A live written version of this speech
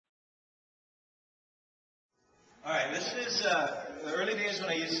All right, this is the early days when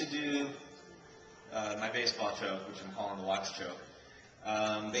I used to do my baseball choke, which I'm calling the Watts choke.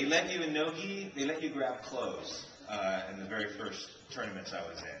 They let you in no-gi, they let you grab clothes in the very first tournaments I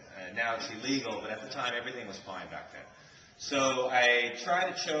was in. And now it's illegal, but at the time everything was fine back then. So I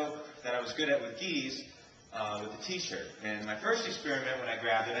tried a choke that I was good at with gis with the t-shirt. And my first experiment when I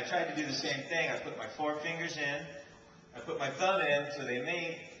grabbed it, I tried to do the same thing. I put my 4 fingers in, I put my thumb in so they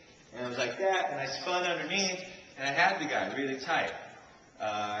meet, and I was like that, and I spun underneath, and I had the guy really tight.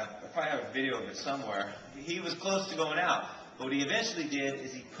 I probably have a video of it somewhere. He was close to going out. But what he eventually did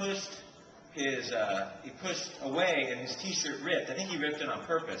is he pushed away, and his t-shirt ripped. I think he ripped it on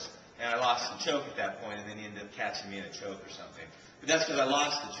purpose, and I lost the choke at that point, and then he ended up catching me in a choke or something. But that's because I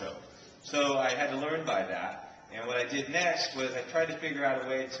lost the choke. So I had to learn by that. And what I did next was I tried to figure out a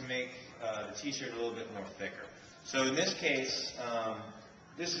way to make the t-shirt a little bit more thicker. So in this case,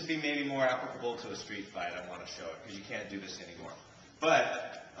 this would be maybe more applicable to a street fight. I want to show it because you can't do this anymore.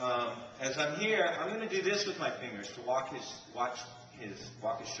 But as I'm here, I'm going to do this with my fingers to walk his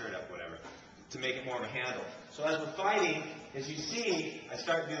shirt up, whatever, to make it more of a handle. So as we're fighting, as you see, I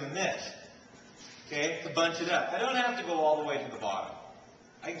start doing this, okay, to bunch it up. I don't have to go all the way to the bottom.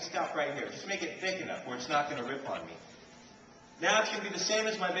 I can stop right here. Just make it thick enough where it's not going to rip on me. Now it's going to be the same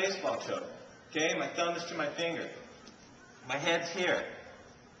as my baseball choke. Okay, my thumb is to my finger. My head's here.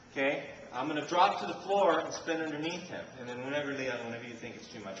 Okay, I'm going to drop to the floor and spin underneath him. And then whenever you think it's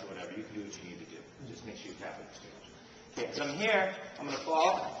too much or whatever, you can do what you need to do. Just make sure you tap it too much. Okay, so I'm here. I'm going to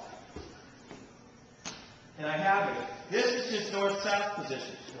fall. And I have it. This is just north-south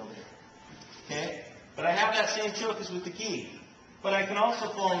position. Okay, but I have that same choke as with the gi. But I can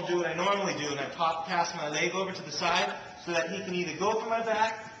also fall and do what I normally do, and I pass my leg over to the side so that he can either go for my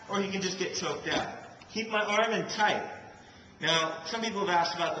back or he can just get choked out. Keep my arm in tight. Now, some people have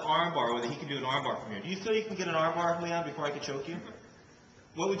asked about the arm bar, whether he can do an arm bar from here. Do you feel you can get an arm bar, Leon, before I can choke you?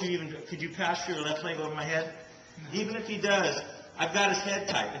 What would you even do? Could you pass your left leg over my head? Even if he does, I've got his head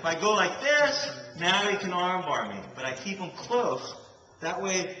tight. If I go like this, now he can arm bar me. But I keep him close. That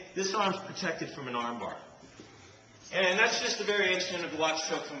way, this arm's protected from an arm bar. And that's just a variation of the Watts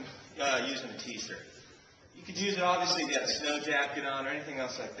choke from using a t-shirt. You could use it, obviously, if you had a snow jacket on or anything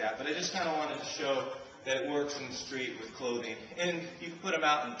else like that. But I just kind of wanted to show that it works in the street with clothing. And you can put them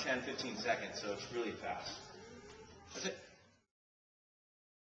out in 10, 15 seconds, so it's really fast. That's it.